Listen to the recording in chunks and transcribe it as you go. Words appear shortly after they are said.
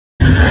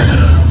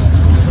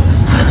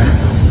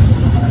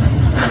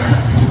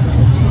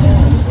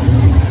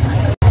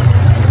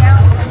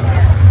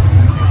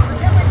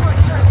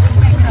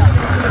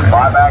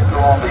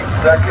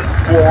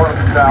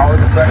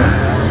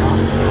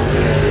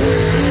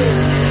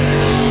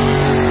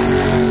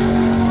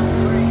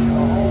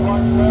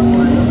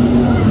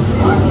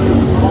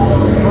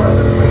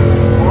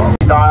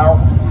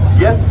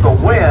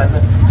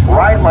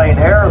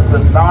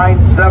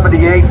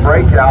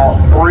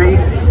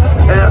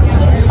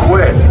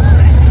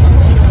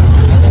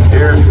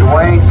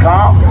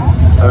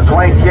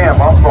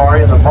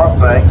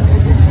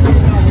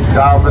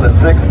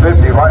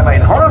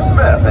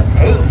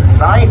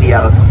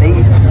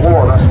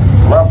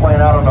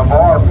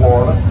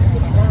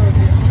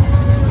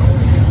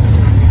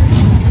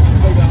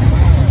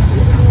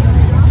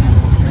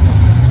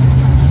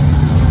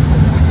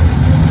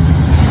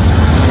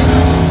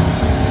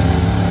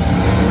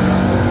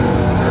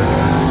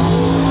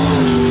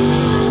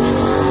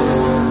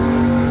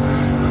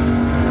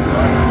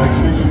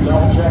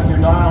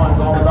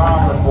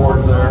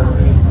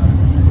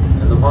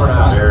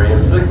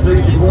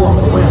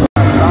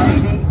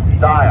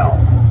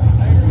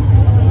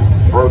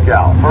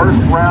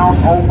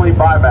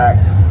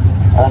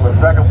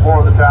second floor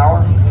of the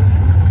tower.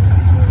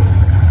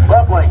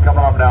 Left lane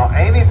coming up now,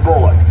 Amy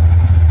Bullock,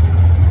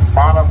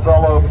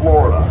 Monticello,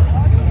 Florida.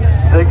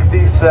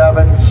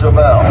 67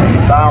 Chevelle,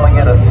 dialing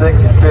in a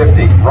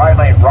 650. Right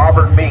lane,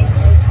 Robert Meeks,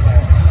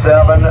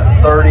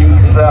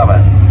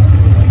 737.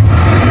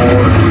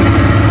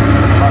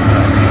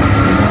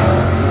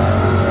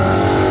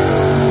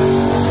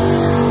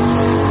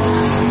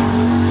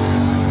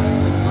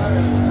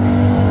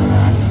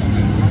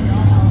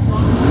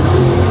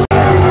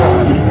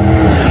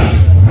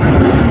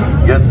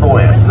 Gets the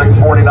win.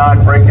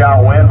 649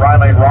 breakout win. Right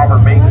lane, Robert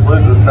Meeks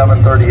loses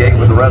 738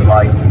 with the red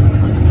light.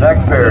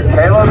 Next pair,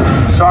 Caleb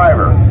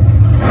Shiver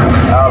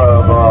out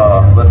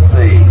of, let's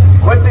see,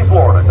 Quincy,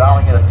 Florida,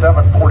 dialing in at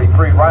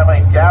 743. Right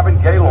lane, Gavin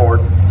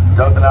Gaylord,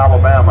 Dothan,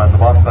 Alabama, in the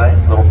Mustang.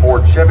 Little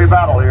Ford Chevy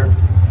battle here.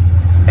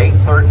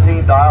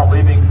 813 dial,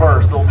 leaving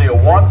first. It'll be a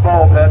one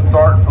bulb head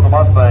start for the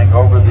Mustang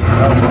over the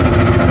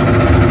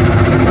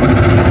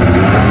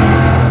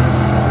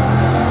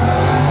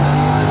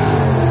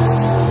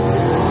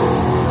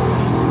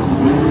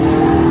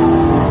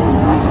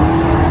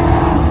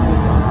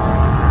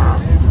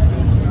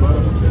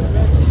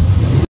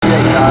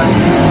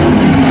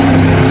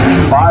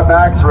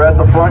Buybacks are at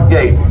the front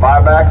gate.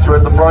 Buybacks are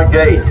at the front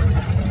gate.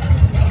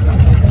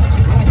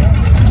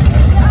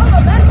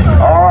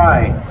 All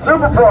right,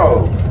 Super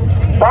Pro,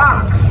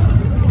 box,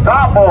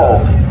 top bull,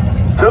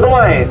 to the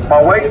lanes.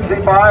 My wait and see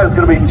buy is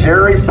going to be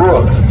Jerry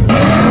Brooks.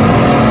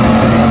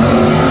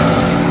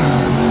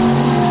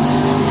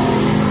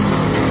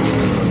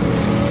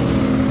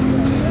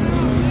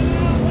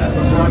 At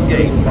the front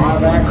gate,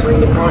 buybacks are at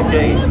the front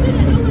gate.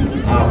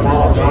 I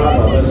apologize,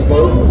 I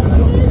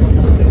misspoke.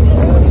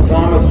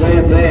 Thomas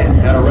Van Zandt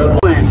at a red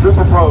light.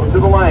 Super Pro to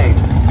the lanes.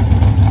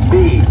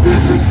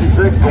 B266,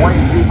 the wait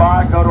and see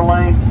by, go to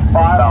lane 5.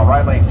 Now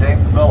right lane,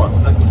 James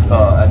Phillips, at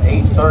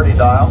 830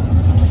 dial.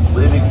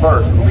 Leaving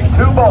first. It'll be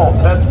two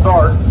bulbs, head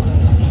start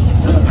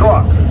to the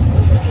truck.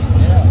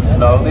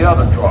 No, the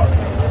other truck.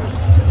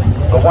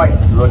 The white,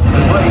 the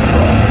gray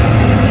truck.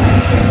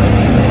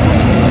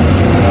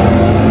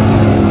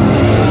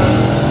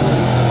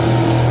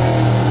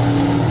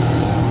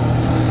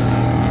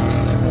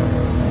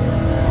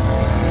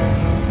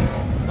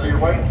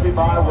 Wait and see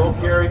by will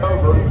carry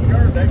over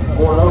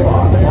for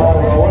Novas.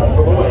 Paul Rowan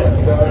for the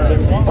win,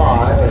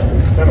 765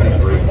 and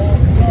 73.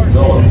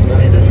 Phillips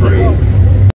missed the 3.